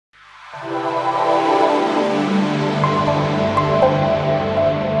What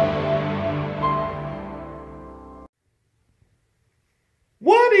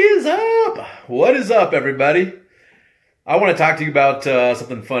is up? What is up, everybody? I want to talk to you about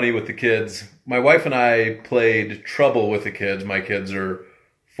something funny with the kids. My wife and I played Trouble with the kids. My kids are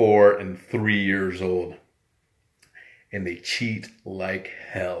 4 and 3 years old, and they cheat like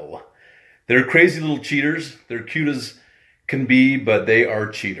hell. They're crazy little cheaters. They're cute as can be, but they are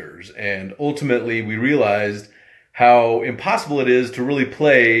cheaters. And ultimately, we realized how impossible it is to really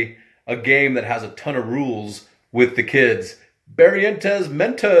play a game that has a ton of rules with the kids. Barrientes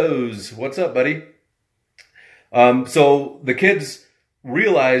Mentos. What's up, buddy? So the kids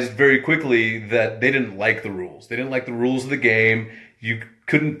realized very quickly that they didn't like the rules. They didn't like the rules of the game. You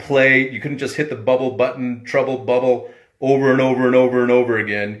couldn't play. You couldn't just hit the bubble button, trouble bubble over and over and over and over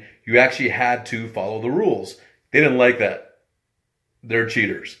again. You actually had to follow the rules. They didn't like that. They're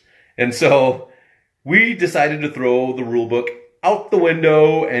cheaters. And so we decided to throw the rule book out the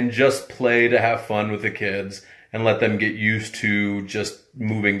window and just play to have fun with the kids and let them get used to just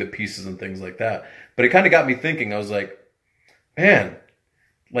moving the pieces and things like that. But it kind of got me thinking. I was like, man,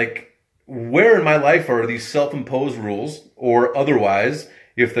 like, where in my life are these self-imposed rules, or otherwise,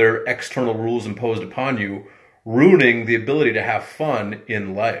 if they're external rules imposed upon you, ruining the ability to have fun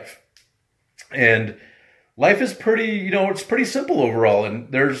in life? And life is pretty, it's pretty simple overall.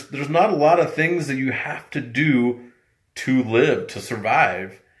 And there's not a lot of things that you have to do to live, to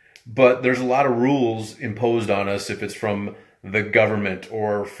survive. But there's a lot of rules imposed on us if it's from the government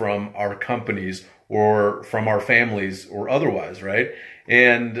or from our companies or from our families or otherwise, right?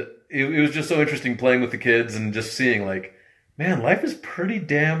 And it was just so interesting playing with the kids and just seeing like, man, life is pretty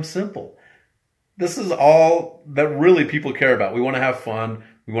damn simple. This is all that really people care about. We want to have fun.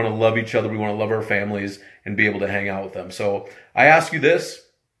 We want to love each other. We want to love our families and be able to hang out with them. So I ask you this,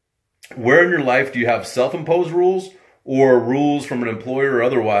 where in your life do you have self-imposed rules or rules from an employer or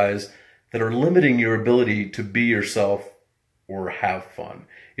otherwise that are limiting your ability to be yourself or have fun?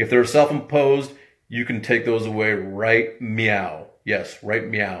 If they're self-imposed, you can take those away right meow. Yes, right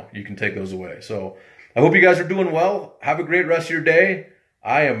meow. You can take those away. So I hope you guys are doing well. Have a great rest of your day.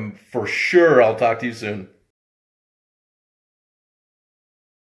 I am for sure I'll talk to you soon.